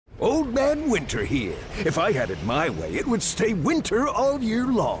Old Man Winter here. If I had it my way, it would stay winter all year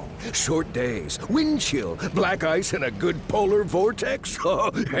long. Short days, wind chill, black ice, and a good polar vortex.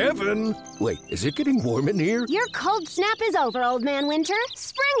 Oh, heaven! Wait, is it getting warm in here? Your cold snap is over, Old Man Winter.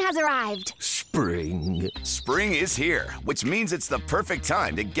 Spring has arrived. Spring. Spring is here, which means it's the perfect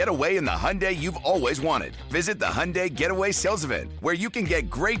time to get away in the Hyundai you've always wanted. Visit the Hyundai Getaway Sales Event, where you can get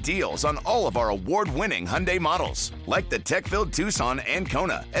great deals on all of our award-winning Hyundai models, like the tech-filled Tucson and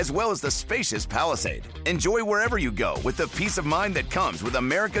Kona, as well as the spacious Palisade. Enjoy wherever you go with the peace of mind that comes with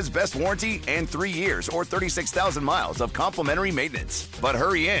America's best warranty and 3 years or 36,000 miles of complimentary maintenance. But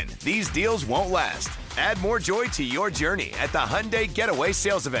hurry in, these deals won't last. Add more joy to your journey at the Hyundai Getaway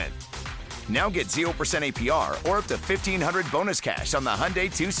Sales Event. Now get 0% APR or up to $1,500 bonus cash on the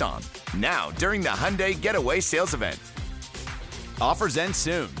Hyundai Tucson. Now, during the Hyundai Getaway Sales Event. Offers end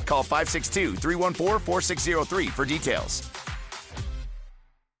soon. Call 562-314-4603 for details.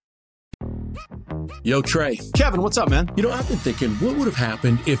 Yo, Trey. Kevin, what's up, man? You know, I've been thinking, what would have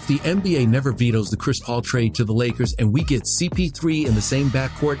happened if the NBA never vetoes the Chris Paul trade to the Lakers and we get CP3 in the same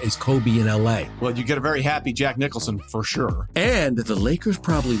backcourt as Kobe in LA? Well, you get a very happy Jack Nicholson for sure. And the Lakers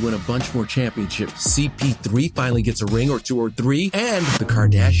probably win a bunch more championships. CP3 finally gets a ring or 2 or 3, and the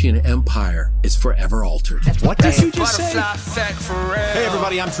Kardashian empire is forever altered. What did you just say? Hey, Hey,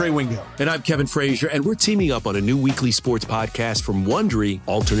 everybody, I'm Trey Wingo. And I'm Kevin Frazier, and we're teaming up on a new weekly sports podcast from Wondery,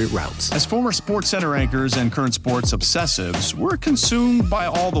 Alternate Routes. As former Sports Center anchors and current sports obsessives, we're consumed by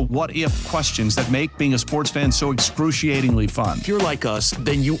all the what-if questions that make being a sports fan so excruciatingly fun. If you're like us,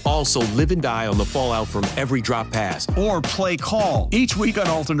 then you also live and die on the fallout from every drop pass. Or play call. Each week on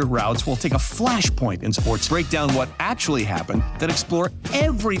Alternate Routes, we'll take a flashpoint in sports, break down what actually happened, then explore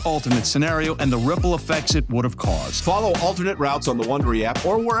every alternate scenario and the ripple effects it would have caused. Follow Alternate Routes on the Wondery app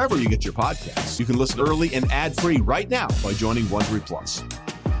or wherever you get your podcasts. You can listen early and ad-free right now by joining Wondery Plus.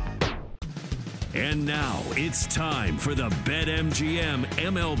 And now it's time for the BetMGM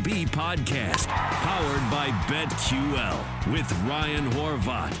MLB podcast, powered by BetQL, with Ryan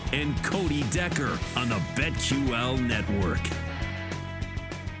Horvat and Cody Decker on the BetQL network.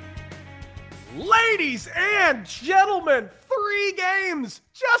 Ladies and gentlemen, 3 games,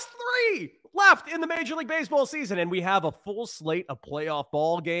 just 3 left in the Major League Baseball season, and we have a full slate of playoff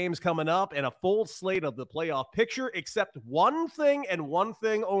ball games coming up and a full slate of the playoff picture, except one thing and one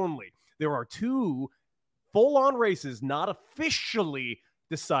thing only. There are 2 full-on races not officially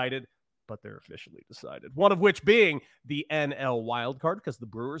decided, but they're officially decided. One of which being the NL wildcard, because the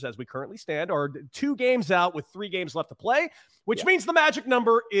Brewers, as we currently stand, are 2 games out with 3 games left to play, which means the magic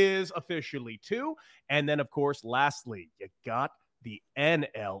number is officially 2. And then, of course, lastly, you got the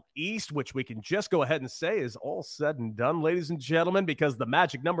NL East, which we can just go ahead and say is all said and done, ladies and gentlemen, because the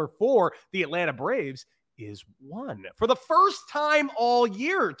magic number for the Atlanta Braves is 1. For the first time all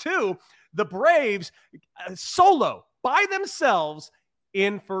year, too, the Braves solo by themselves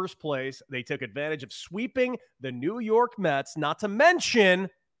in first place. They took advantage of sweeping the New York Mets, not to mention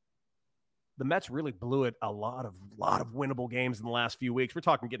the Mets really blew it a lot of winnable games in the last few weeks. We're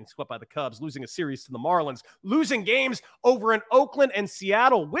talking getting swept by the Cubs, losing a series to the Marlins, losing games over in Oakland and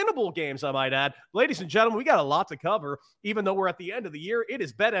Seattle, winnable games, I might add. Ladies and gentlemen, we got a lot to cover, even though we're at the end of the year. It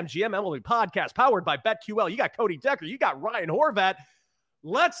is BetMGM MLB Podcast, powered by BetQL. You got Cody Decker. You got Ryan Horvat.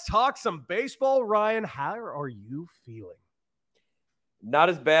 Let's talk some baseball. Ryan, how are you feeling? Not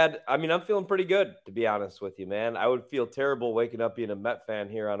as bad. I mean, I'm feeling pretty good, to be honest with you, man. I would feel terrible waking up being a Met fan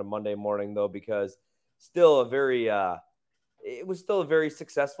here on a Monday morning, though, because it was still a very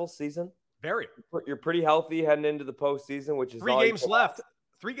successful season. Very. You're pretty healthy heading into the postseason, which is 3 games left.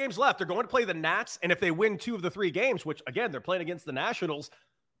 3 games left. They're going to play the Nats, and if they win 2 of the 3 games, which, again, they're playing against the Nationals,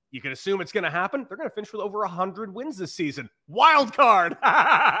 you can assume it's going to happen. They're going to finish with over 100 wins this season. Wild card.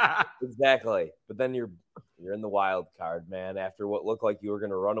 Exactly. But then you're in the wild card, man, after what looked like you were going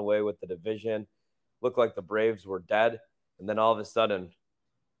to run away with the division, looked like the Braves were dead, and then all of a sudden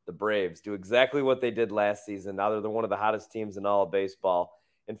the Braves do exactly what they did last season. Now they're one of the hottest teams in all of baseball.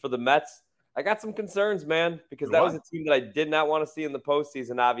 And for the Mets, I got some concerns, man, because that was a team that I did not want to see in the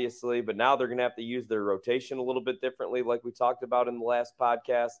postseason, obviously, but now they're going to have to use their rotation a little bit differently, like we talked about in the last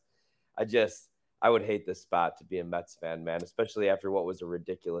podcast. I would hate this spot to be a Mets fan, man, especially after what was a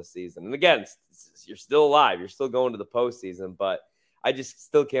ridiculous season. And again, you're still alive. You're still going to the postseason, but I just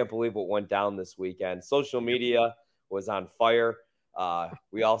still can't believe what went down this weekend. Social media was on fire.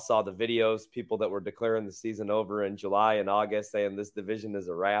 We all saw the videos, people that were declaring the season over in July and August saying this division is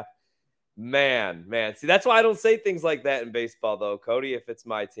a wrap. Man. See, that's why I don't say things like that in baseball, though, Cody, if it's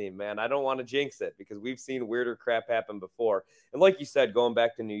my team, man. I don't want to jinx it because we've seen weirder crap happen before. And like you said, going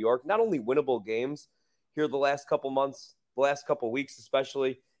back to New York, not only winnable games here the last couple months, the last couple weeks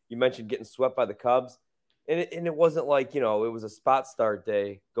especially, You mentioned getting swept by the Cubs. And it wasn't like, it was a spot start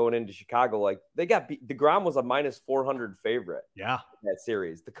day going into Chicago. Like, they got beat. DeGrom was a minus 400 favorite. Yeah. In that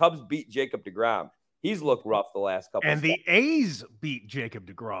series. The Cubs beat Jacob DeGrom. He's looked rough the last couple And of the A's beat Jacob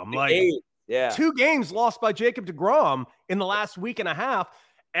DeGrom. Yeah. 2 games lost by Jacob DeGrom in the last week and a half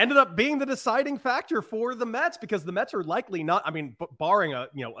ended up being the deciding factor for the Mets, because the Mets are likely not, barring a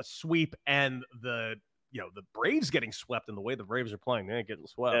sweep and the Braves getting swept in the way the Braves are playing, they ain't getting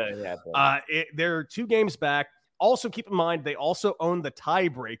swept. They're 2 games back. Also, keep in mind, they also own the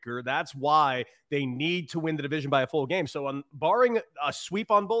tiebreaker. That's why they need to win the division by a full game. So barring a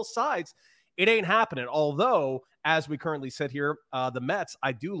sweep on both sides, it ain't happening. Although, as we currently sit here, the Mets,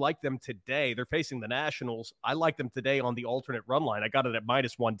 I do like them today. They're facing the Nationals. I like them today on the alternate run line. I got it at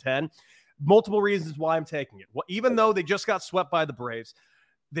minus 110. Multiple reasons why I'm taking it. Well, even though they just got swept by the Braves,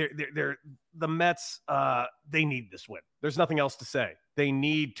 they're the Mets, they need this win. There's nothing else to say. They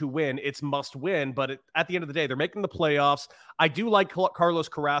need to win. It's must win, but at the end of the day, they're making the playoffs. I do like Carlos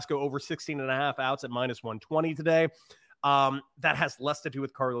Carrasco over 16.5 outs at minus 120 today. That has less to do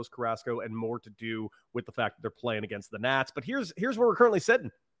with Carlos Carrasco and more to do with the fact that they're playing against the Nats. But here's where we're currently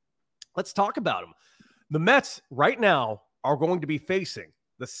sitting. Let's talk about them. The Mets right now are going to be facing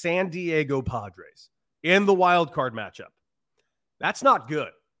the San Diego Padres in the wild card matchup. That's not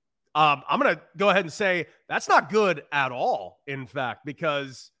good. I'm going to go ahead and say that's not good at all, in fact,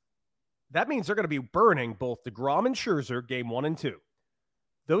 because that means they're going to be burning both DeGrom and Scherzer game 1 and 2.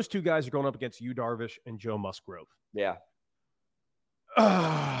 Those 2 guys are going up against Yu Darvish and Joe Musgrove. Yeah.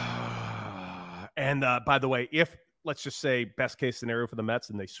 And by the way, if let's just say best case scenario for the Mets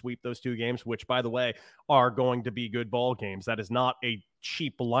and they sweep those 2 games, which by the way are going to be good ball games, that is not a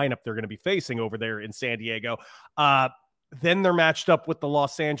cheap lineup they're going to be facing over there in San Diego. Then they're matched up with the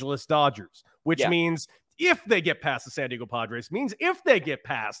Los Angeles Dodgers, which means if they get past the San Diego Padres, means if they get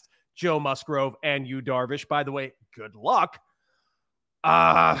past Joe Musgrove and Yu Darvish, by the way, good luck.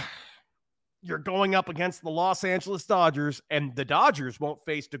 You're going up against the Los Angeles Dodgers, and the Dodgers won't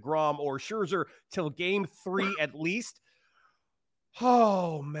face DeGrom or Scherzer till game 3 at least.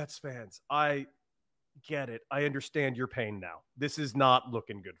 Oh, Mets fans, I get it. I understand your pain now. This is not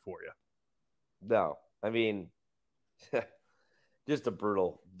looking good for you. No, just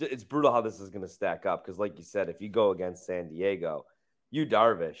it's brutal how this is going to stack up. Because like you said, if you go against San Diego, Yu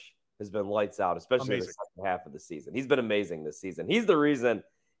Darvish has been lights out, especially in the second half of the season. He's been amazing this season. He's the reason,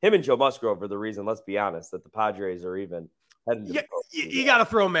 him and Joe Musgrove are the reason, let's be honest, that the Padres are even heading to you got to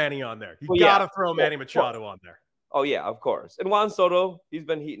throw Manny on there. You got to throw Manny Machado on there. Oh, yeah, of course. And Juan Soto, he's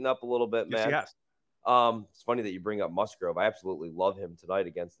been heating up a little bit, man. Yes, he has. It's funny that you bring up Musgrove. I absolutely love him tonight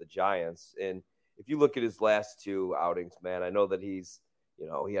against the Giants. And if you look at his last 2 outings, man, I know that he's,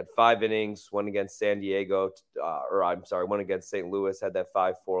 he had 5 innings, one against San Diego, one against St. Louis, had that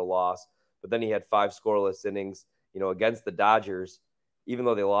 5-4 loss. But then he had 5 scoreless innings, against the Dodgers, even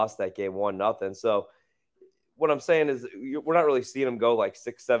though they lost that game 1-0. So what I'm saying is we're not really seeing him go like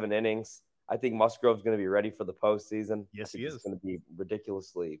 6-7 innings. I think Musgrove's going to be ready for the postseason. Yes, he is. It's going to be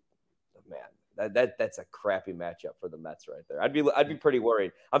ridiculously, man. That's a crappy matchup for the Mets right there. I'd be pretty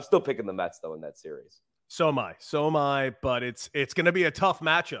worried. I'm still picking the Mets though in that series. So am I. But it's going to be a tough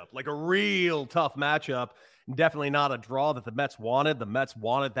matchup, like a real tough matchup. Definitely not a draw that the Mets wanted. The Mets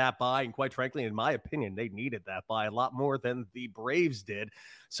wanted that bye, and quite frankly, in my opinion, they needed that bye a lot more than the Braves did.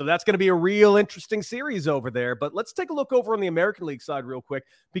 So that's going to be a real interesting series over there. But let's take a look over on the American League side real quick,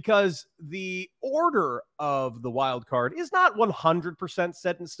 because the order of the wild card is not 100%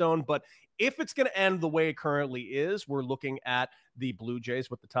 set in stone, but if it's going to end the way it currently is, we're looking at the Blue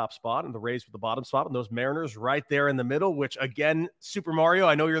Jays with the top spot and the Rays with the bottom spot, and those Mariners right there in the middle, which again, Super Mario,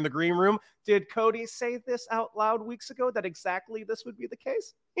 I know you're in the green room. Did Cody say this out loud weeks ago that exactly this would be the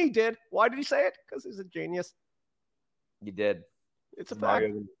case? He did. Why did he say it? Because he's a genius. You did. It's a fact.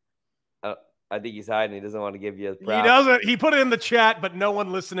 I think he's hiding. He doesn't want to give you a prop. He doesn't. He put it in the chat, but no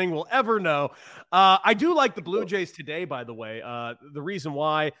one listening will ever know. I do like the Blue Jays today, by the way. The reason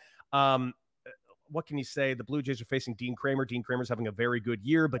why, what can you say? The Blue Jays are facing Dean Kramer. Dean Kramer's having a very good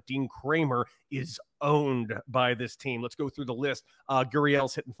year, but Dean Kramer is owned by this team. Let's go through the list.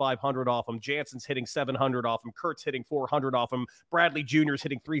 Gurriel's hitting 500 off him. Jansen's hitting 700 off him. Kurt's hitting 400 off him. Bradley Jr.'s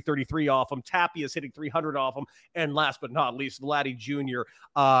hitting 333 off him. Tapia's hitting 300 off him. And last but not least, Vladdy Jr.,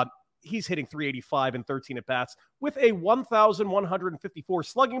 he's hitting 385 and 13 at-bats with a 1,154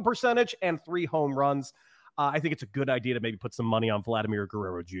 slugging percentage and 3 home runs. I think it's a good idea to maybe put some money on Vladimir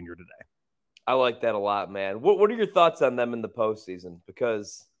Guerrero Jr. today. I like that a lot, man. What are your thoughts on them in the postseason?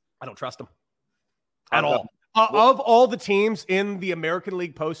 Because I don't trust them at all. Of all the teams in the American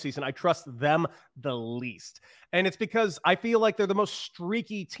League postseason, I trust them the least. And it's because I feel like they're the most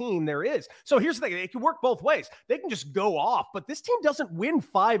streaky team there is. So here's the thing. It can work both ways. They can just go off, but this team doesn't win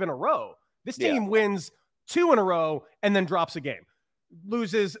 5 in a row. This team wins 2 in a row and then drops a game.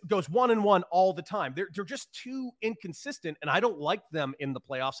 Loses, goes 1-1 all the time. They're just too inconsistent, and I don't like them in the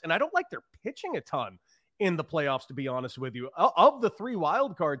playoffs, and I don't like their pitching a ton in the playoffs, to be honest with you. Of the 3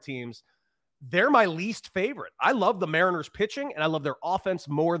 wildcard teams, they're my least favorite. I love the Mariners pitching, and I love their offense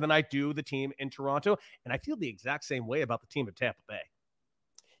more than I do the team in Toronto. And I feel the exact same way about the team in Tampa Bay.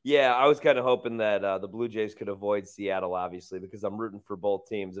 Yeah, I was kind of hoping that the Blue Jays could avoid Seattle, obviously, because I'm rooting for both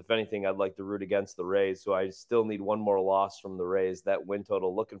teams. If anything, I'd like to root against the Rays, so I still need one more loss from the Rays. That win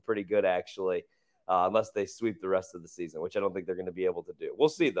total looking pretty good, actually, unless they sweep the rest of the season, which I don't think they're going to be able to do. We'll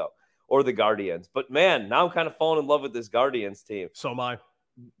see, though. Or the Guardians. But, man, now I'm kind of falling in love with this Guardians team. So am I.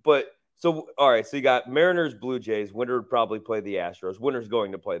 But – so, all right, so you got Mariners, Blue Jays. Winner would probably play the Astros. Winner's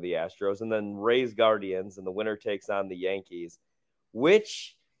going to play the Astros. And then Rays, Guardians, and the winner takes on the Yankees.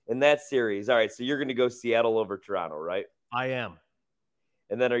 Which, in that series, all right, so you're going to go Seattle over Toronto, right? I am.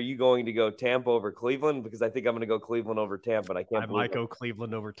 And then are you going to go Tampa over Cleveland? Because I think I'm going to go Cleveland over Tampa. And I might go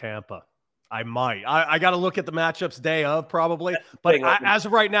Cleveland over Tampa. I might. I got to look at the matchups day of probably. But as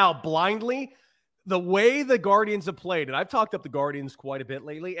of right now, blindly, the way the Guardians have played, and I've talked up the Guardians quite a bit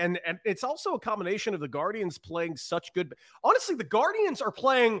lately, and it's also a combination of the Guardians playing such good. Honestly, the Guardians are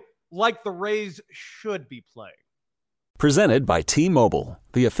playing like the Rays should be playing. Presented by T-Mobile,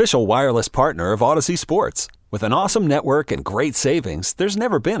 the official wireless partner of Odyssey Sports. With an awesome network and great savings, there's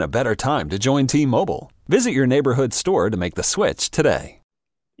never been a better time to join T-Mobile. Visit your neighborhood store to make the switch today.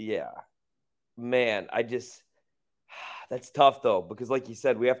 Yeah. Man, that's tough, though, because like you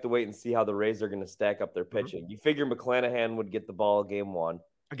said, we have to wait and see how the Rays are going to stack up their pitching. You figure McClanahan would get the ball game 1.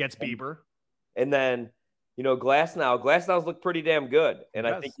 Against Bieber. And then, Glasnow's looked pretty damn good. And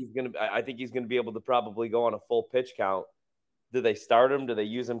I think he's going to be able to probably go on a full pitch count. Do they start him? Do they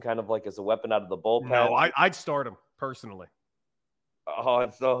use him kind of like as a weapon out of the bullpen? No, I'd start him personally. Oh,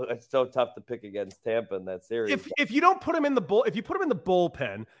 it's so tough to pick against Tampa in that series. If you don't put him in the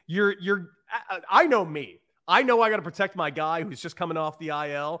bullpen, I know me. I know I got to protect my guy who's just coming off the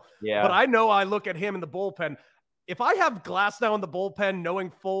IL. Yeah. But I know I look at him in the bullpen. If I have Glasnow in the bullpen, knowing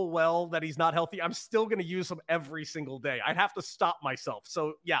full well that he's not healthy, I'm still going to use him every single day. I'd have to stop myself.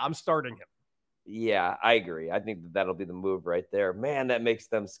 So, yeah, I'm starting him. Yeah, I agree. I think that'll be the move right there. Man, that makes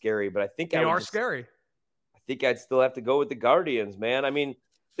them scary. But I think they are scary. I think I'd still have to go with the Guardians, man. I mean,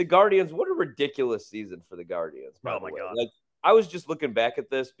 the Guardians, what a ridiculous season for the Guardians. Oh, my God. Like, I was just looking back at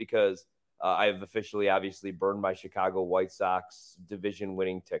this because I have officially, obviously, burned my Chicago White Sox division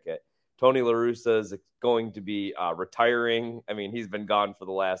winning ticket. Tony La Russa is going to be retiring. I mean, he's been gone for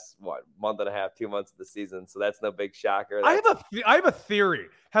the last, month and a half, 2 months of the season. So that's no big shocker. I have a theory.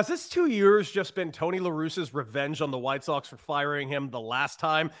 Has this 2 years just been Tony La Russa's revenge on the White Sox for firing him the last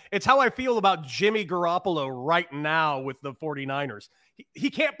time? It's how I feel about Jimmy Garoppolo right now with the 49ers.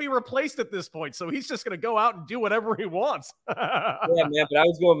 He can't be replaced at this point, so he's just going to go out and do whatever he wants. Yeah, man, but I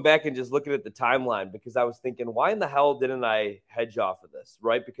was going back and just looking at the timeline because I was thinking, why in the hell didn't I hedge off of this,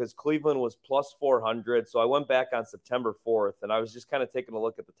 right? Because Cleveland was plus 400, so I went back on September 4th, and I was just kind of taking a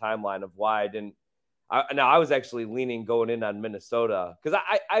look at the timeline of why I didn't. Now, I was actually leaning going in on Minnesota because,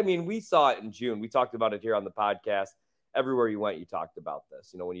 I mean, we saw it in June. We talked about it here on the podcast. Everywhere you went, you talked about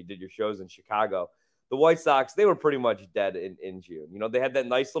this, when you did your shows in Chicago. The White Sox, they were pretty much dead in June. They had that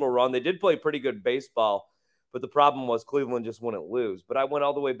nice little run. They did play pretty good baseball, but the problem was Cleveland just wouldn't lose. But I went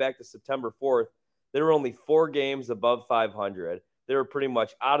all the way back to September 4th. They were only 4 games above 500. They were pretty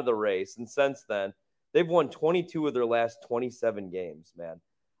much out of the race. And since then, they've won 22 of their last 27 games, man.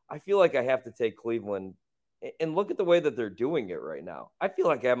 I feel like I have to take Cleveland. And look at the way that they're doing it right now. I feel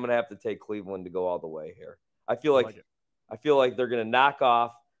like I'm going to have to take Cleveland to go all the way here. I feel like they're going to knock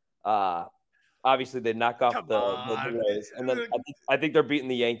off obviously, they knock off the Rays, and then I think they're beating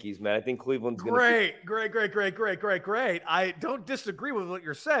the Yankees, man. I think Cleveland's going to great. I don't disagree with what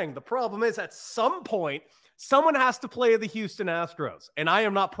you're saying. The problem is, at some point, someone has to play the Houston Astros, and I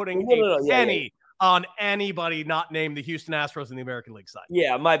am not putting a penny on anybody not named the Houston Astros in the American League side.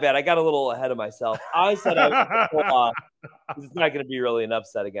 Yeah, my bad. I got a little ahead of myself. I said it's not going to be really an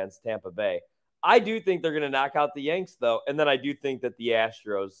upset against Tampa Bay. I do think they're going to knock out the Yanks, though, and then I do think that the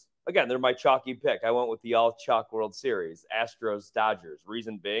Astros. Again, they're my chalky pick. I went with the all-chalk World Series, Astros, Dodgers.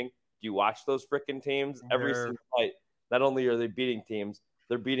 Reason being, do you watch those freaking teams? Every single night, not only are they beating teams,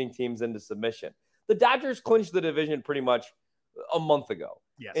 they're beating teams into submission. The Dodgers clinched the division pretty much a month ago.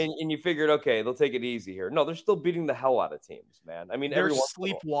 Yes. And you figured, okay, they'll take it easy here. No, they're still beating the hell out of teams, man. I mean, they're everyone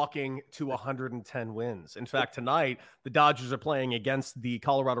sleepwalking to 110 wins. In fact, tonight, the Dodgers are playing against the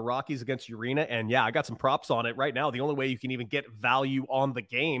Colorado Rockies against Urena. And yeah, I got some props on it right now. The only way you can even get value on the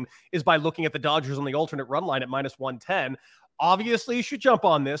game is by looking at the Dodgers on the alternate run line at -110. Obviously, you should jump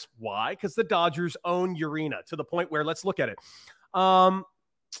on this. Why? Because the Dodgers own Urena to the point where, let's look at it.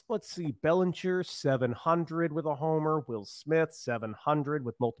 Let's see. Bellinger, 700 with a homer. Will Smith, 700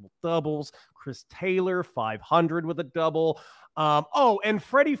 with multiple doubles. Chris Taylor, 500 with a double. And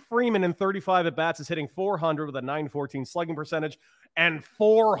Freddie Freeman in 35 at-bats is hitting 400 with a .914 slugging percentage and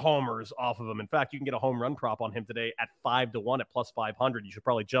 4 homers off of him. In fact, you can get a home run prop on him today at 5-1 at +500. You should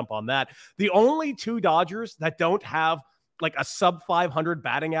probably jump on that. The only 2 Dodgers that don't have like a sub 500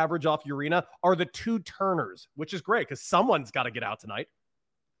 batting average off Urena are the 2 Turners, which is great because someone's got to get out tonight.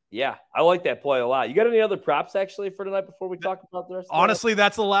 Yeah, I like that play a lot. You got any other props actually for tonight before we talk about the rest? Honestly,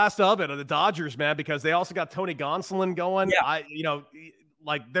 that's the last of it, of the Dodgers, man, because they also got Tony Gonsolin going. Yeah.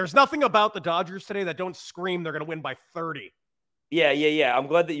 There's nothing about the Dodgers today that don't scream they're going to win by 30. Yeah. I'm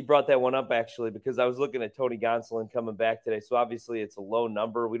glad that you brought that one up actually, because I was looking at Tony Gonsolin coming back today. So obviously it's a low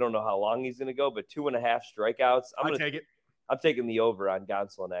number. We don't know how long he's going to go, but 2.5 strikeouts. I'm going to take it. I'm taking the over on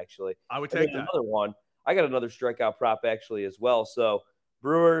Gonsolin actually. I would take that. Another one. I got another strikeout prop actually as well. So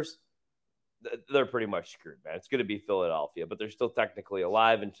Brewers, they're pretty much screwed, man. It's going to be Philadelphia, but they're still technically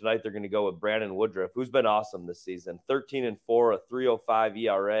alive. And tonight they're going to go with Brandon Woodruff, who's been awesome this season. 13-4, a 3.05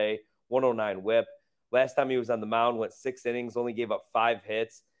 ERA, 109 WHIP. Last time he was on the mound, went 6 innings, only gave up 5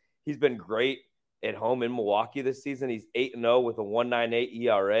 hits. He's been great at home in Milwaukee this season. He's 8-0 with a 1.98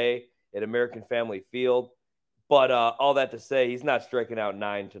 ERA at American Family Field. But all that to say, he's not striking out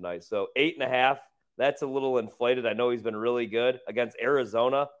 9 tonight. So 8.5. That's a little inflated. I know he's been really good against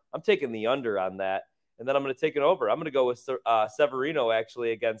Arizona. I'm taking the under on that. And then I'm going to take it over. I'm going to go with Severino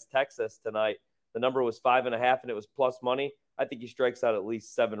actually against Texas tonight. The number was 5.5 and it was plus money. I think he strikes out at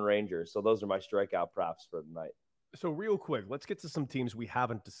least 7 Rangers. So those are my strikeout props for the night. So real quick, let's get to some teams we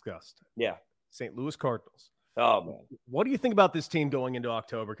haven't discussed. Yeah. St. Louis Cardinals. Oh, man. What do you think about this team going into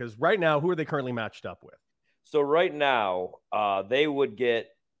October? Because right now, who are they currently matched up with? So right now, they would get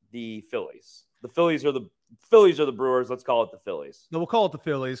the Phillies. The Phillies are the Brewers. Let's call it the Phillies. No, we'll call it the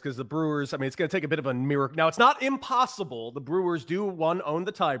Phillies because the Brewers, I mean, it's going to take a bit of a miracle. Now, it's not impossible. The Brewers do own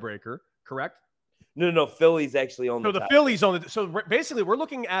the tiebreaker, correct? No. Phillies actually own the tiebreaker. Phillies own it. So basically, we're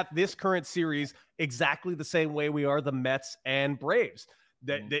looking at this current series exactly the same way we are the Mets and Braves.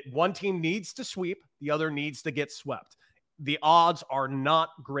 That one team needs to sweep, the other needs to get swept. The odds are not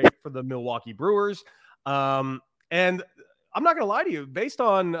great for the Milwaukee Brewers. And I'm not going to lie to you, based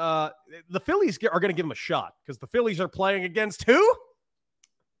on the Phillies are going to give them a shot because the Phillies are playing against who?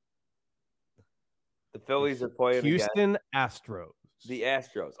 The Phillies are playing Houston Astros. The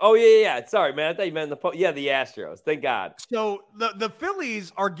Astros. Oh, yeah. Sorry, man. I thought you meant the Astros. Thank God. So the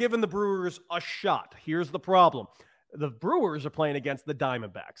Phillies are giving the Brewers a shot. Here's the problem. The Brewers are playing against the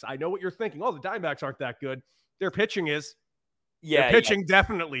Diamondbacks. I know what you're thinking. Oh, the Diamondbacks aren't that good. Their pitching is. Yeah. Their pitching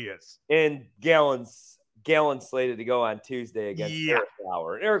definitely is. And Gallen's slated to go on Tuesday against Eric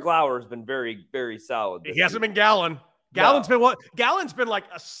Lauer. And Eric Lauer has been very, very solid. He hasn't been Gallen. Gallen's been what? Gallen's been like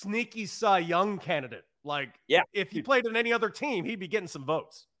a sneaky Cy Young candidate. Like, if he played in any other team, he'd be getting some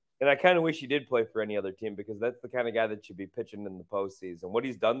votes. And I kind of wish he did play for any other team because that's the kind of guy that should be pitching in the postseason. What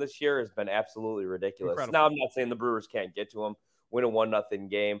he's done this year has been absolutely ridiculous. Incredible. Now, I'm not saying the Brewers can't get to him, win a 1-0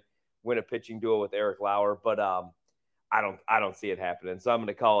 game, win a pitching duel with Eric Lauer, but I don't see it happening. So I'm going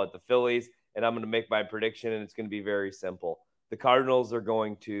to call it the Phillies, and I'm going to make my prediction, and it's going to be very simple. The Cardinals are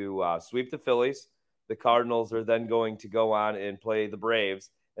going to sweep the Phillies. The Cardinals are then going to go on and play the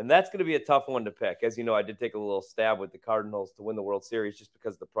Braves. And that's going to be a tough one to pick. As you know, I did take a little stab with the Cardinals to win the World Series just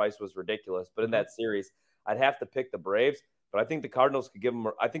because the price was ridiculous. But in that series, I'd have to pick the Braves. But I think the Cardinals could give them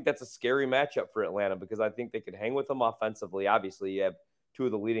 – I think that's a scary matchup for Atlanta because I think they could hang with them offensively. Obviously, you have 2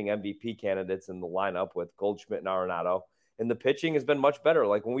 of the leading MVP candidates in the lineup with Goldschmidt and Arenado. And the pitching has been much better.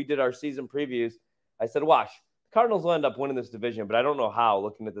 Like when we did our season previews, I said, watch, the Cardinals will end up winning this division, but I don't know how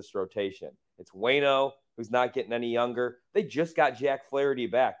looking at this rotation. It's Waino, who's not getting any younger. They just got Jack Flaherty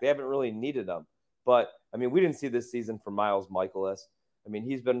back. They haven't really needed him. But, I mean, we didn't see this season from Miles Mikolas. I mean,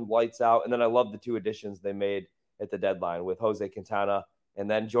 he's been lights out. And then I love the 2 additions they made at the deadline with Jose Quintana and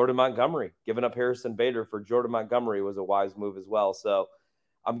then Jordan Montgomery. Giving up Harrison Bader for Jordan Montgomery was a wise move as well. So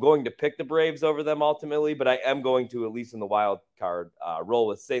I'm going to pick the Braves over them ultimately, but I am going to, at least in the wild card, roll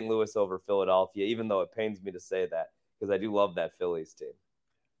with St. Louis over Philadelphia, even though it pains me to say that because I do love that Phillies team.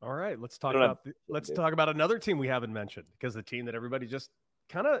 All right, let's talk about another team we haven't mentioned because the team that everybody just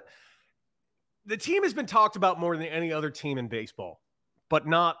kind of – the team has been talked about more than any other team in baseball, but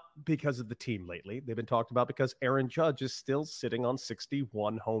not because of the team lately. They've been talked about because Aaron Judge is still sitting on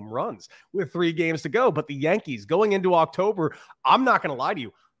 61 home runs with 3 games to go. But the Yankees going into October, I'm not going to lie to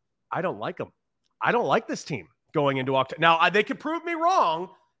you, I don't like them. I don't like this team going into October. Now, they could prove me wrong,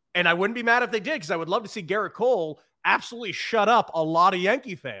 and I wouldn't be mad if they did, because I would love to see Garrett Cole absolutely shut up a lot of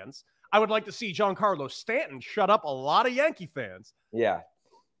Yankee fans. I would like to see Giancarlo Stanton shut up a lot of Yankee fans. Yeah.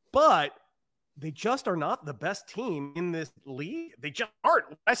 But they just are not the best team in this league. They just aren't.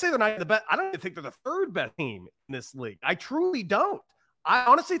 When I say they're not the best, I don't even think they're the 3rd best team in this league. I truly don't. I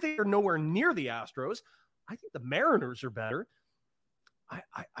honestly think they're nowhere near the Astros. I think the Mariners are better. I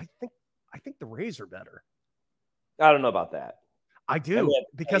think the Rays are better. I don't know about that. I do,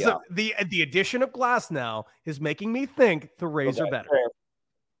 because of the addition of Glasnow is making me think the Rays are better. Fair.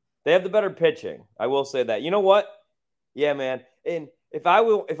 They have the better pitching. I will say that. You know what? Yeah, man. And if I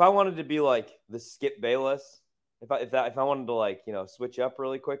wanted to be like the Skip Bayless, if I wanted to, like, you know, switch up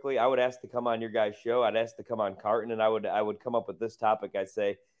really quickly, I would ask to come on your guys' show. I'd ask to come on Carton, and I would come up with this topic. I'd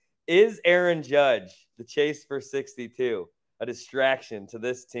say, is Aaron Judge, the chase for 62, a distraction to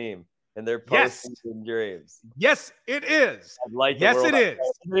this team and their postseason dreams? Yes, it is. Yes, it is.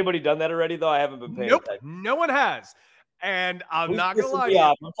 Has anybody done that already, though? I haven't been paying attention. No one has. And I'm not going to lie to you.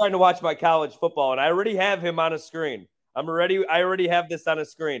 I'm trying to watch my college football, and I already have him on a screen. I already have this on a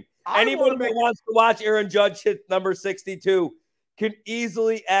screen. Anybody who wants to watch Aaron Judge hit number 62 can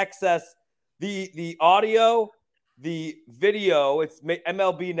easily access the audio, the video. It's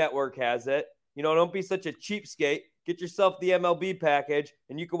MLB Network has it. You know, don't be such a cheapskate. Get yourself the MLB package,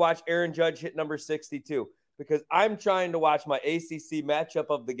 and you can watch Aaron Judge hit number 62, because I'm trying to watch my ACC matchup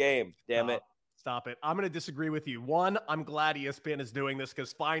of the game. Damn it. Stop it. I'm going to disagree with you. One, I'm glad ESPN is doing this,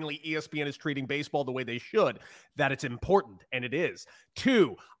 because finally ESPN is treating baseball the way they should, that it's important, and it is.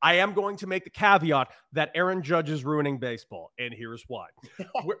 2, I am going to make the caveat that Aaron Judge is ruining baseball, and here's why.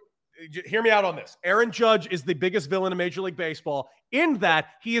 Hear me out on this. Aaron Judge is the biggest villain in Major League Baseball, in that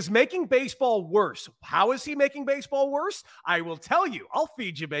he is making baseball worse. How is he making baseball worse? I will tell you. I'll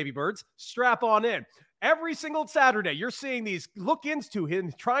feed you, baby birds. Strap on in. Every single Saturday, you're seeing these look-ins to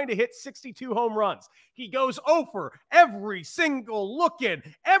him trying to hit 62 home runs. He goes over every single look-in.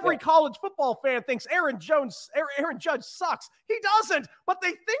 Every college football fan thinks Aaron Judge sucks. He doesn't, but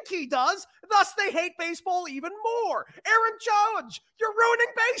they think he does. Thus, they hate baseball even more. Aaron Judge, you're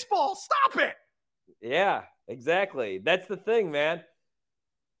ruining baseball. Stop it. Yeah, exactly. That's the thing, man.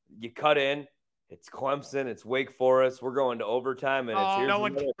 You cut in. It's Clemson. It's Wake Forest. We're going to overtime. And no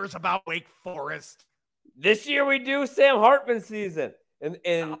one cares about Wake Forest. This year we do Sam Hartman season.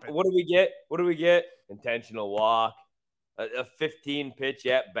 And what do we get? What do we get? Intentional walk, a 15-pitch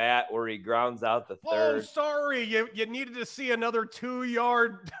at bat where he grounds out the third. Oh, sorry. You needed to see another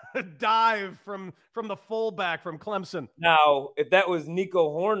 2-yard dive from the fullback from Clemson. Now, if that was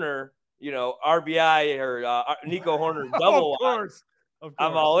Nico Horner, you know, RBI or Nico Horner double, of course.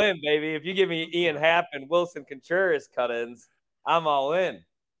 I'm all in, baby. If you give me Ian Happ and Wilson Contreras cut-ins, I'm all in.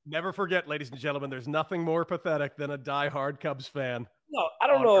 Never forget, ladies and gentlemen, there's nothing more pathetic than a diehard Cubs fan. No, I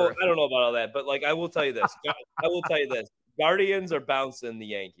don't know. I don't know about all that, but like, I will tell you this. Guardians are bouncing the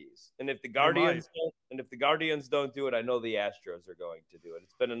Yankees, and if the Guardians don't do it, I know the Astros are going to do it.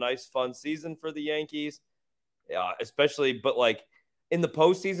 It's been a nice, fun season for the Yankees, especially. But like in the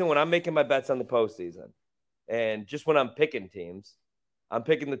postseason, when I'm making my bets on the postseason, and just when I'm picking teams, I'm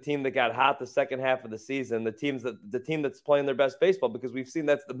picking the team that got hot the second half of the season, the team that's playing their best baseball, because we've seen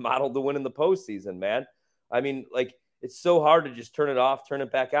that's the model to win in the postseason, man. I mean, like, it's so hard to just turn it off, turn it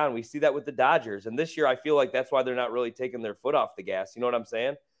back on. We see that with the Dodgers. And this year, I feel like that's why they're not really taking their foot off the gas. You know what I'm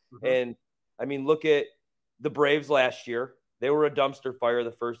saying? Mm-hmm. And, I mean, look at the Braves last year. They were a dumpster fire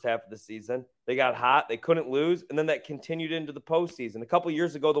the first half of the season. They got hot. They couldn't lose. And then that continued into the postseason. A couple of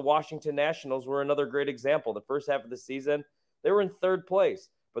years ago, the Washington Nationals were another great example. The first half of the season, they were in third place,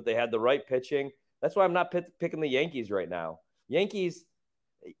 but they had the right pitching. That's why I'm not picking the Yankees right now. Yankees,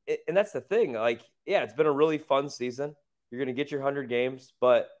 and that's the thing. Like, yeah, it's been a really fun season. You're going to get your 100 games,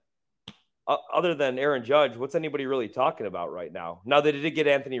 but other than Aaron Judge, what's anybody really talking about right now? Now, they did get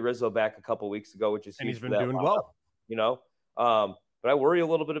Anthony Rizzo back a couple weeks ago, which is huge. And he's been doing well. You know, but I worry a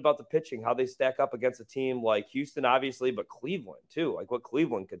little bit about the pitching, how they stack up against a team like Houston, obviously, but Cleveland too, like what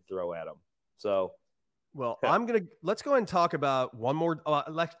Cleveland could throw at them. So, well, let's go ahead and talk about one more.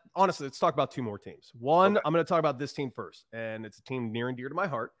 Honestly, let's talk about 2 more teams. One, okay. I'm going to talk about this team first, and it's a team near and dear to my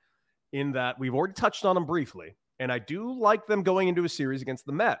heart in that we've already touched on them briefly, and I do like them going into a series against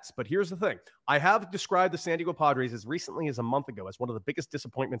the Mets. But here's the thing. I have described the San Diego Padres as recently as a month ago as one of the biggest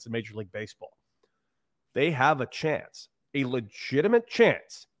disappointments in Major League Baseball. They have a chance, a legitimate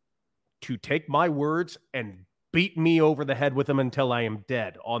chance, to take my words and beat me over the head with them until I am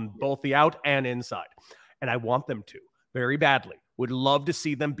dead on both the out and inside. And I want them to very badly. Would love to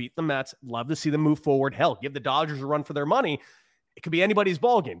see them beat the Mets. Love to see them move forward. Hell, give the Dodgers a run for their money. It could be anybody's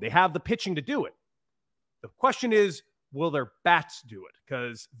ball game. They have the pitching to do it. The question is, will their bats do it?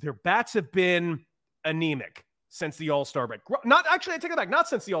 Because their bats have been anemic since the All-Star break. I take it back. Not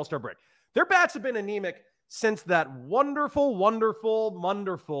since the All-Star break. Their bats have been anemic since that wonderful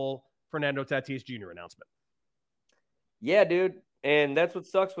Fernando Tatis Jr. announcement. Yeah, dude. And that's what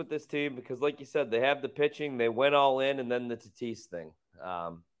sucks with this team because, like you said, they have the pitching. They went all in, and then the Tatis thing,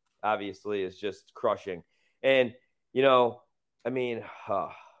 obviously, is just crushing. And, man.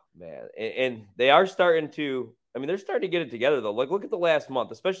 And they are starting to – they're starting to get it together, though. Like, look at the last month,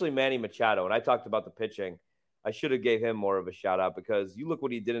 especially Manny Machado. And I talked about the pitching. I should have gave him more of a shout-out because you look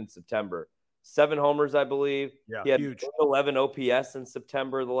what he did in September. 7 homers, I believe. Yeah, he had huge. 11 OPS in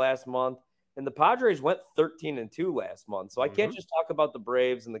September the last month. And the Padres went 13-2 last month. So I can't just talk about the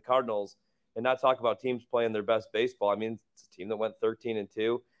Braves and the Cardinals and not talk about teams playing their best baseball. It's a team that went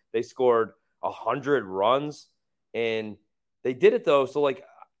 13-2. They scored 100 runs, and they did it, though. So,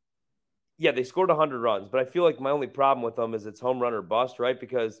 they scored 100 runs. But I feel like my only problem with them is it's home run or bust, right?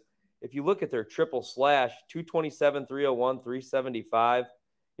 Because if you look at their triple slash, 227, 301, 375,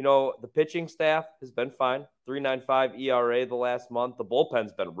 the pitching staff has been fine. 3.95 ERA the last month. The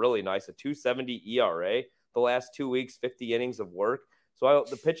bullpen's been really nice. A 2.70 ERA the last 2 weeks, 50 innings of work. So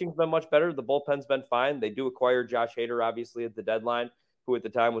the pitching's been much better. The bullpen's been fine. They do acquire Josh Hader, obviously, at the deadline, who at the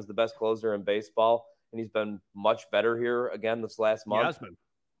time was the best closer in baseball. And he's been much better here again this last month.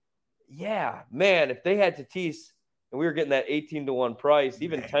 Yeah, man, if they had Tatis and we were getting that 18-1 price,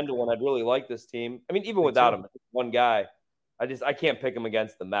 even 10-1, I'd really like this team. Even without him, one guy. I can't pick them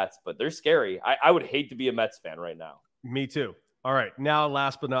against the Mets, but they're scary. I would hate to be a Mets fan right now. Me too. All right. Now,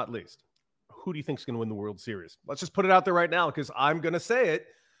 last but not least, who do you think is going to win the World Series? Let's just put it out there right now because I'm going to say it,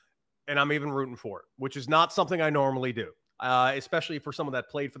 and I'm even rooting for it, which is not something I normally do, especially for someone that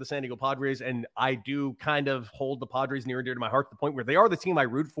played for the San Diego Padres. And I do kind of hold the Padres near and dear to my heart to the point where they are the team I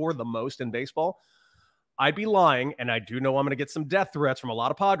root for the most in baseball. I'd be lying, and I do know I'm going to get some death threats from a lot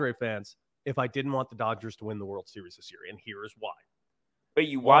of Padre fans if I didn't want the Dodgers to win the World Series this year, and here is why. But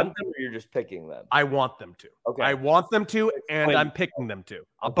you want them or you're just picking them? I want them to. Okay. I want them to, and I'm picking them to.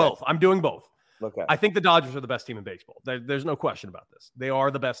 Both. I'm doing both. Okay. I think the Dodgers are the best team in baseball. There's no question about this. They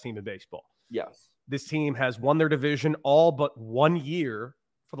are the best team in baseball. Yes. This team has won their division all but 1 year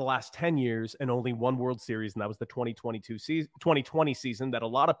for the last 10 years and only one World Series, and that was the 2020 season that a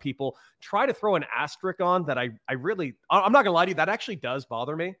lot of people try to throw an asterisk on that I'm not going to lie to you, that actually does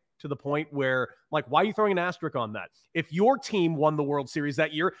bother me. To the point where, why are you throwing an asterisk on that? If your team won the World Series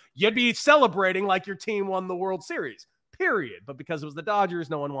that year, you'd be celebrating like your team won the World Series, period. But because it was the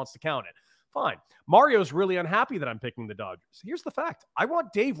Dodgers, no one wants to count it. Fine. Mario's really unhappy that I'm picking the Dodgers. Here's the fact. I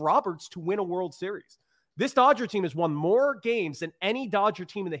want Dave Roberts to win a World Series. This Dodger team has won more games than any Dodger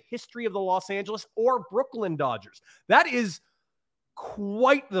team in the history of the Los Angeles or Brooklyn Dodgers. That is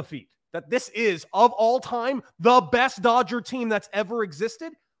quite the feat. That this is, of all time, the best Dodger team that's ever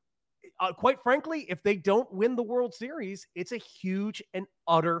existed. Quite frankly, if they don't win the World Series, it's a huge and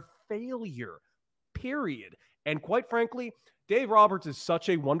utter failure, period. And quite frankly, Dave Roberts is such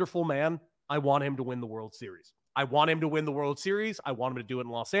a wonderful man. I want him to win the World Series. I want him to win the World Series. I want him to do it in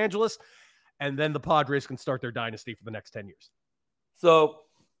Los Angeles. And then the Padres can start their dynasty for the next 10 years. So,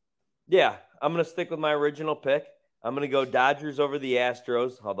 yeah, I'm going to stick with my original pick. I'm going to go Dodgers over the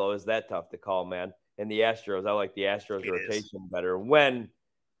Astros, although is that tough to call, man. And the Astros, I like the Astros rotation better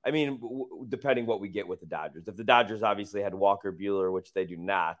depending what we get with the Dodgers. If the Dodgers obviously had Walker Buehler, which they do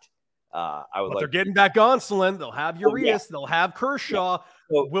not, they're getting back Gonsolin. They'll have Urias. They'll have Kershaw.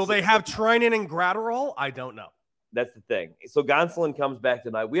 Yeah. Will they have Treinen and Gratterall? I don't know. That's the thing. So Gonsolin comes back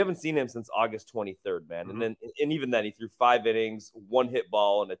tonight. We haven't seen him since August 23rd, man. Mm-hmm. And even then, he threw 5 innings, 1 hit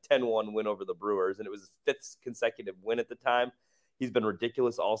ball, and a 10-1 win over the Brewers. And it was his 5th consecutive win at the time. He's been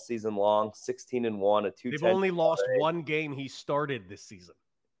ridiculous all season long, 16-1, a 2.10. They've only lost 1 game he started this season.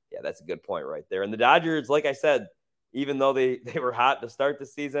 Yeah, that's a good point right there. And the Dodgers, like I said, even though they were hot to start the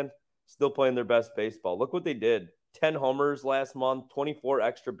season, still playing their best baseball. Look what they did. 10 homers last month, 24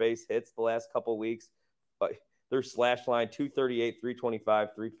 extra base hits the last couple weeks. But their slash line, 238, 325,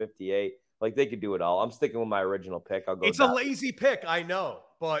 358. They could do it all. I'm sticking with my original pick. I'll go. It's Dodgers. A lazy pick, I know.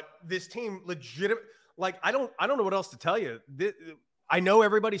 But this team legitimate. I don't know what else to tell you. I know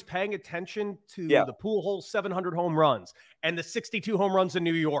everybody's paying attention to the Pujols 700 home runs and the 62 home runs in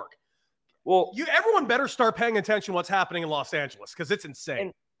New York. Well, everyone better start paying attention to what's happening in Los Angeles because it's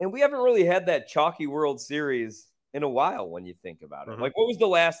insane. And we haven't really had that chalky World Series in a while when you think about it. Mm-hmm. Like, what was the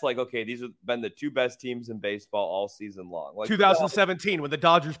last, like, okay, these have been the two best teams in baseball all season long. Like 2017 when the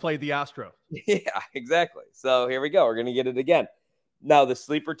Dodgers played the Astros. Yeah, exactly. So here we go. We're going to get it again. Now, the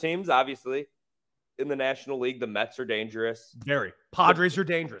sleeper teams, obviously, in the National League, the Mets are dangerous. Very. Padres are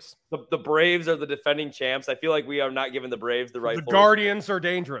dangerous. The Braves are the defending champs. I feel like we are not giving the Braves the right. The Guardians are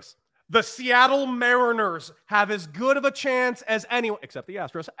dangerous. The Seattle Mariners have as good of a chance as anyone, except the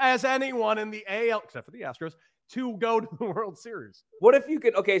Astros, as anyone in the AL, except for the Astros, to go to the World Series. What if you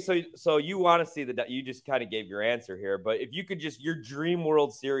could, okay, so you want to see you just kind of gave your answer here, but if you could just, your dream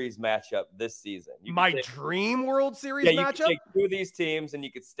World Series matchup this season. Dream World Series matchup? You could take two of these teams and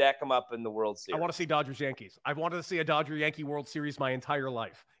you could stack them up in the World Series. I want to see Dodgers-Yankees. I've wanted to see a Dodger-Yankee World Series my entire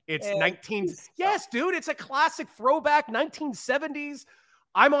life. It's yes, dude, it's a classic throwback 1970s.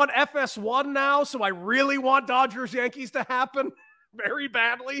 I'm on FS1 now, so I really want Dodgers-Yankees to happen very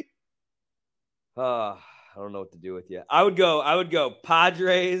badly. I don't know what to do with you. I would go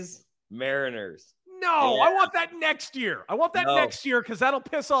Padres, Mariners. No, I want that next year. I want that next year because that'll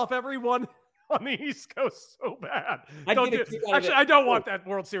piss off everyone on the East Coast so bad. I don't want that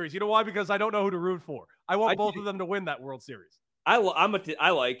World Series. You know why? Because I don't know who to root for. I want both of them to win that World Series. I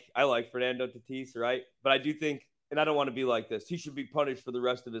like Fernando Tatis, right? But I do think, and I don't want to be like this, he should be punished for the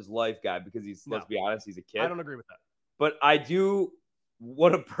rest of his life, guy, because let's be honest, he's a kid. I don't agree with that. But I do.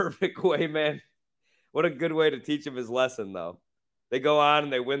 What a perfect way, man. What a good way to teach him his lesson, though. They go on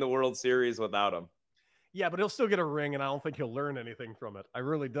and they win the World Series without him. Yeah, but he'll still get a ring, and I don't think he'll learn anything from it. I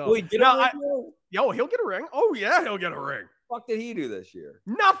really don't. Will he get a ring? He'll get a ring. Oh, yeah, he'll get a ring. What the fuck did he do this year?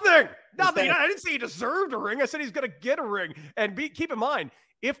 Nothing. I didn't say he deserved a ring. I said he's going to get a ring. And keep in mind,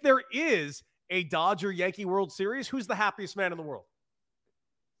 if there is a Dodger-Yankee World Series, who's the happiest man in the world?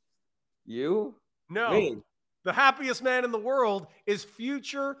 You? No. Me. The happiest man in the world is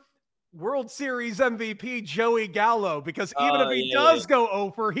future World Series MVP Joey Gallo, because even if he does go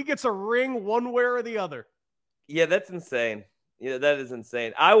over, he gets a ring one way or the other. Yeah, that's insane. Yeah, that is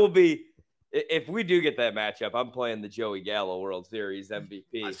insane. I will be, if we do get that matchup, I'm playing the Joey Gallo World Series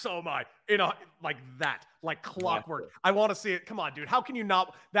MVP. So am I. Like that, like clockwork. I want to see it. Come on, dude. How can you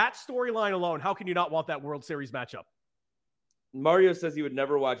not? That storyline alone, how can you not want that World Series matchup? Mario says he would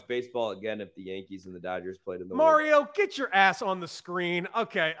never watch baseball again if the Yankees and the Dodgers played in the Mario, get your ass on the screen.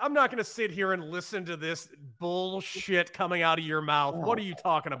 Okay, I'm not going to sit here and listen to this bullshit coming out of your mouth. What are you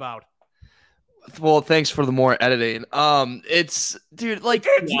talking about? Well, thanks for the more editing. It's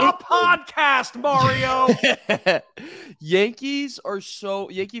a podcast, Mario. Yankee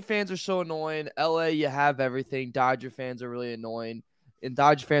fans are so annoying. LA, you have everything. Dodger fans are really annoying. And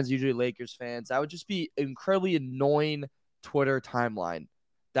Dodger fans are usually Lakers fans. That would just be incredibly annoying Twitter timeline.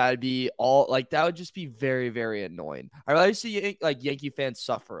 That would just be very, very annoying. I rather see Yankee fans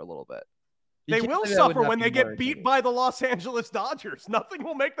suffer a little bit. They will suffer when they get beat by the Los Angeles Dodgers. Nothing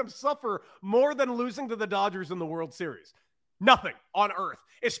will make them suffer more than losing to the Dodgers in the World Series. Nothing on earth,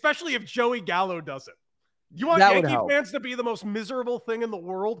 especially if Joey Gallo does it. You want Yankee fans to be the most miserable thing in the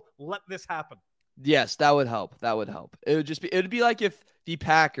world? Let this happen. Yes, that would help. It would be like if the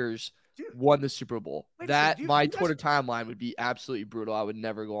Packers won the Super Bowl. My Twitter timeline would be absolutely brutal. I would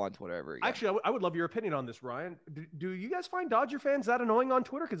never go on Twitter ever again. Actually, I would love your opinion on this, Ryan. Do you guys find Dodger fans that annoying on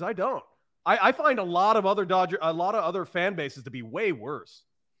Twitter? Because I don't. I find a lot of other fan bases to be way worse.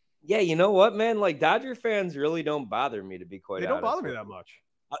 Yeah, you know what, man? Like, Dodger fans really don't bother me, to be quite honest. They don't bother me that much.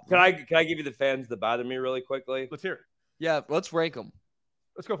 Can I give you the fans that bother me really quickly? Let's hear it. Yeah, let's rank them.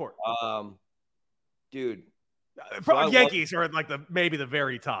 Let's go for it. Dude. Yankees are like maybe the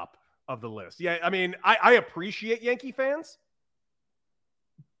very top of the list. Yeah, I mean, I appreciate Yankee fans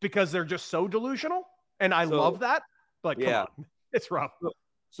because they're just so delusional, and I love that. But come on, it's rough.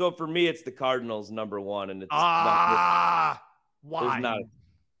 So for me, it's the Cardinals number one, and it's why?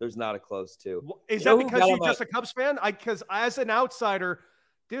 There's not a close two. Is that because you're just a Cubs fan? Because as an outsider,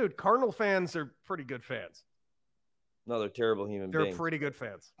 dude, Cardinal fans are pretty good fans. No, they're terrible human beings. They're pretty good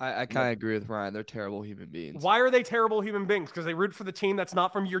fans. I kind of agree with Ryan. They're terrible human beings. Why are they terrible human beings? Because they root for the team that's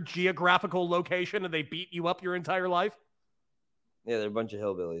not from your geographical location and they beat you up your entire life? Yeah, they're a bunch of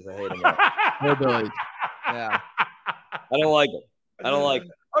hillbillies. I hate them. Hillbillies. Yeah. I don't like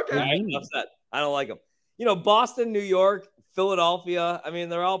them. Okay. I'm upset. I don't like them. Boston, New York, Philadelphia. I mean,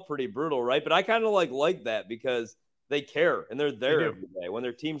 they're all pretty brutal, right? But I kind of like that because they care and they're there every day. When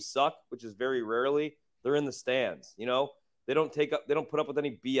their teams suck, which is very rarely, they're in the stands. They don't put up with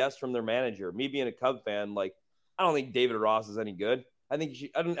any BS from their manager. Me being a Cub fan, I don't think David Ross is any good. I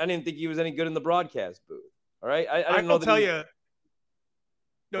didn't think he was any good in the broadcast booth. All right. I will tell you.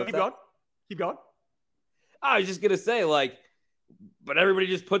 No, keep going. Keep going. I was just going to say, But everybody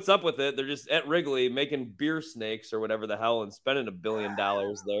just puts up with it. They're just at Wrigley making beer snakes or whatever the hell and spending $1 billion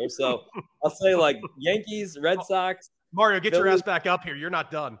there. So I'll say like Yankees, Red Sox. Mario, get Phillies, your ass back up here. You're not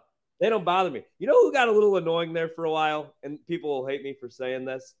done. They don't bother me. You know who got a little annoying there for a while? And people will hate me for saying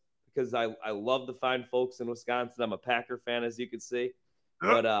this because I love the fine folks in Wisconsin. I'm a Packer fan, as you can see.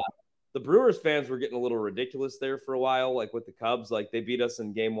 But the Brewers fans were getting a little ridiculous there for a while, like with the Cubs. Like they beat us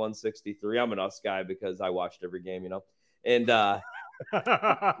in game 163. I'm an us guy because I watched every game, And if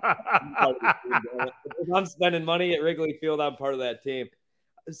I'm spending money at Wrigley Field, I'm part of that team.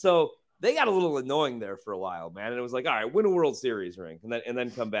 So they got a little annoying there for a while, man. And it was like, all right, win a World Series ring and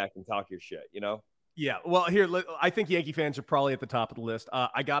then come back and talk your shit, Yeah, well, here, I think Yankee fans are probably at the top of the list.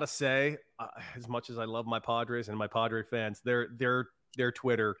 I got to say, as much as I love my Padres and my Padre fans, their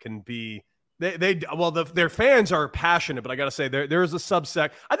Twitter can be their fans are passionate, but I got to say there's a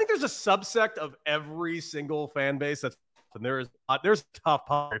subsect. I think there's a subsect of every single fan base and there's a tough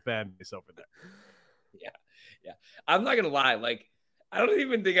Padre fan base over there. Yeah. I'm not gonna lie, like I don't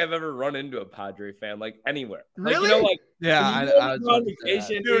even think I've ever run into a Padre fan like anywhere. Really? I was on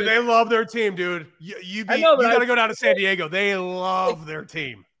vacation, dude. They love their team, dude. You got to go down to San Diego. They love their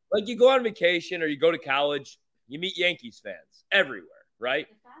team. Like you go on vacation or you go to college, you meet Yankees fans everywhere, right?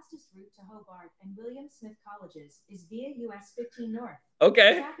 The fastest route to Hobart and William Smith colleges is via US 15 North.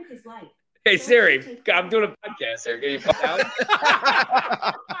 Okay. Traffic is light. Hey Siri, I'm doing a podcast here. Can you fuck out?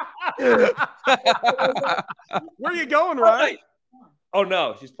 Where are you going, Ryan? Oh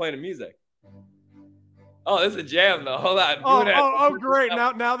no, she's playing the music. Oh, this is a jam though. Hold on. Oh, great!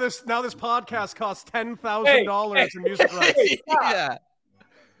 Now this podcast costs $10,000 in music rights. Yeah.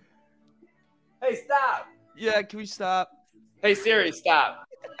 Hey, stop. Yeah, can we stop? Hey Siri, stop.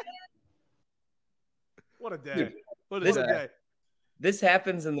 What a day! Dude, what a day! This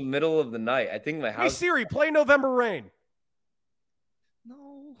happens in the middle of the night. I think my house. Hey Siri, play November Rain.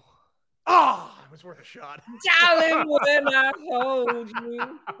 No. It was worth a shot. Darling, when I hold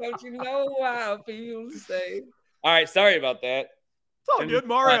you, don't you know I feel safe? All right, sorry about that. It's all good,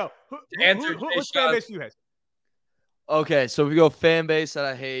 Mario. Which fan base do you have? Okay, so we go fan base that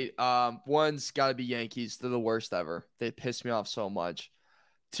I hate. One's got to be Yankees. They're the worst ever. They piss me off so much.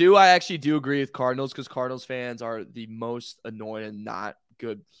 Two, I actually do agree with Cardinals because Cardinals fans are the most annoying and not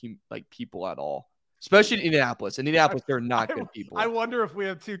good people at all. Especially in Indianapolis. Indianapolis, they're not good people. I wonder if we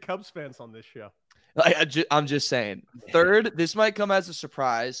have two Cubs fans on this show. I'm just saying. Third, this might come as a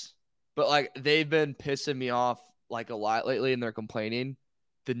surprise, but they've been pissing me off a lot lately, and they're complaining.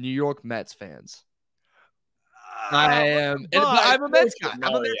 The New York Mets fans. I'm a Mets guy.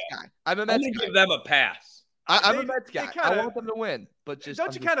 I'm going to give them a pass. I'm a Mets guy. I want them to win, but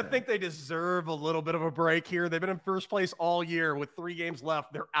don't you kind of think they deserve a little bit of a break here? They've been in first place all year with 3 games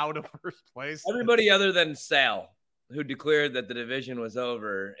left. They're out of first place. Everybody other than Sal, who declared that the division was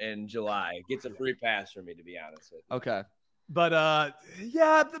over in July, gets a free pass for me, to be honest with you. Okay. But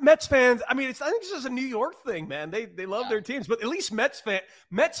the Mets fans, I think it's just a New York thing, man. They love their teams, but at least Mets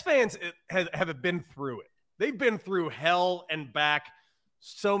fans have been through it. They've been through hell and back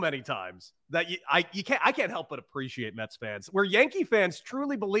so many times that I can't help but appreciate Mets fans, where Yankee fans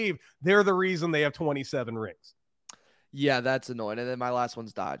truly believe they're the reason they have 27 rings. Yeah, that's annoying. And then my last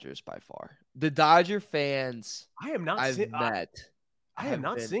one's Dodgers by far. The Dodger fans I am not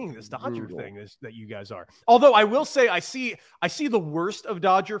seeing this Dodger thing that you guys are. Although I will say I see the worst of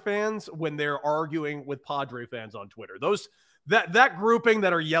Dodger fans when they're arguing with Padre fans on Twitter. That grouping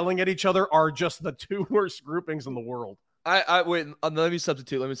that are yelling at each other are just the 2 worst groupings in the world. I wait. Let me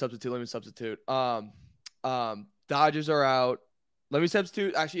substitute. Dodgers are out. Let me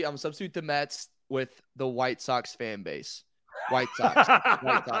substitute. Actually, I'm gonna substitute the Mets with the White Sox fan base. White Sox,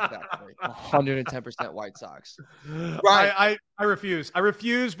 actually, 110% White Sox. Right. I refuse. I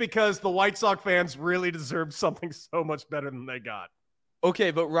refuse because the White Sox fans really deserve something so much better than they got.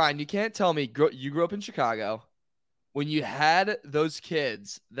 Okay, but Ryan, you can't tell me you grew up in Chicago when you had those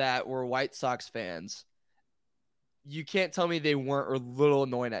kids that were White Sox fans. You can't tell me they weren't a little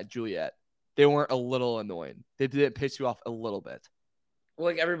annoying at Juliet. They weren't a little annoying. They didn't piss you off a little bit.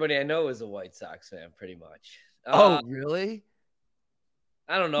 Well, everybody I know is a White Sox fan, pretty much. Oh, really?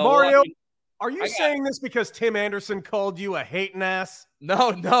 I don't know. Mario, are you saying this because Tim Anderson called you a hating ass? No,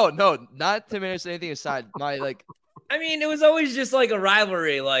 not Tim Anderson. Anything aside, it was always just a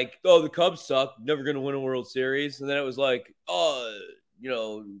rivalry. The Cubs suck, never going to win a World Series. And then it was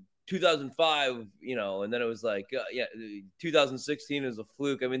 2005, and then it was 2016 is a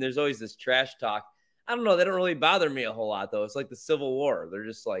fluke. There's always this trash talk. I don't know. They don't really bother me a whole lot, though. It's like the Civil War. They're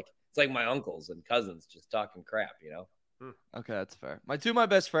just it's like my uncles and cousins just talking crap, Okay, that's fair. Two of my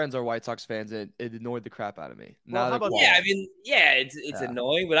best friends are White Sox fans, and it annoyed the crap out of me. Well, how about it's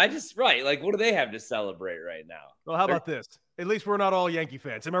annoying, but like, what do they have to celebrate right now? Well, how about this? At least we're not all Yankee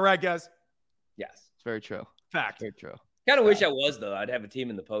fans. Am I right, guys? Yes. It's very true. Fact. Very true. Kind of wish I was, though. I'd have a team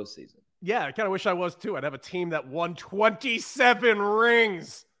in the postseason. Yeah, I kind of wish I was, too. I'd have a team that won 27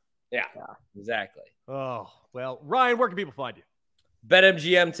 rings. Yeah, exactly. Oh, well, Ryan, where can people find you?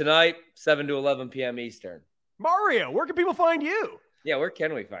 BetMGM tonight, 7 to 11 p.m. Eastern. Mario, where can people find you? Yeah, where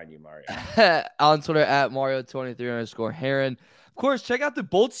can we find you, Mario? On Twitter at Mario23_Heron. Of course, check out the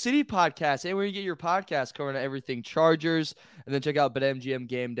Bolt City podcast. Anywhere you get your podcast covering everything Chargers. And then check out BetMGM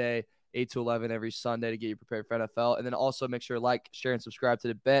Game Day, 8 to 11 every Sunday to get you prepared for NFL. And then also make sure to like, share, and subscribe to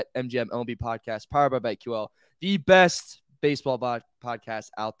the BetMGM MLB podcast powered by BetQL, the best baseball podcast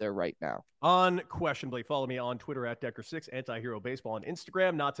out there right now. Unquestionably. Follow me on Twitter at Decker6, Anti-Hero Baseball on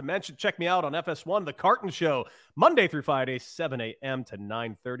Instagram. Not to mention, check me out on FS1, The Carton Show, Monday through Friday, 7 a.m. to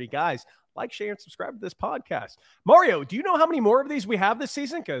 9:30. Guys, like, share, and subscribe to this podcast. Mario, do you know how many more of these we have this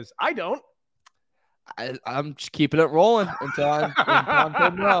season? Because I don't. I'm just keeping it rolling until I'm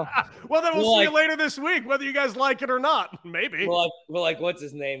told no. Well, then we'll see you later this week, whether you guys like it or not. Maybe. We're like what's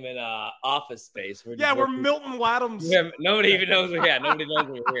his name in Office Space? We're Milton Wadhams. Nobody even knows we're here. Nobody knows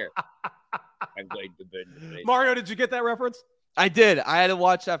we're here. I'm going to bed. Mario, did you get that reference? I did. I had to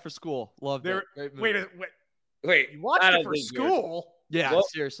watch that for school. Loved it. Wait. You watched it for school? Yeah, what?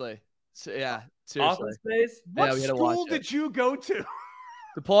 Seriously. Seriously. Office Space? What school did you go to?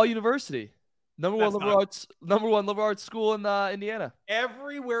 DePaul University. Number one liberal arts school in Indiana.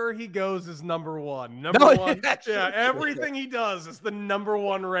 Everywhere he goes is number one. Number one. Yeah, everything he does is the number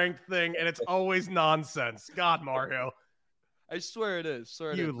one ranked thing, and it's always nonsense. God, Mario. I swear it is.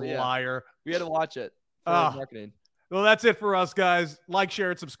 You liar. We had to watch it for marketing. Well, that's it for us, guys. Like, share,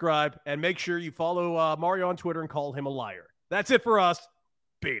 and subscribe, and make sure you follow Mario on Twitter and call him a liar. That's it for us.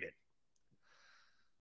 Beat it.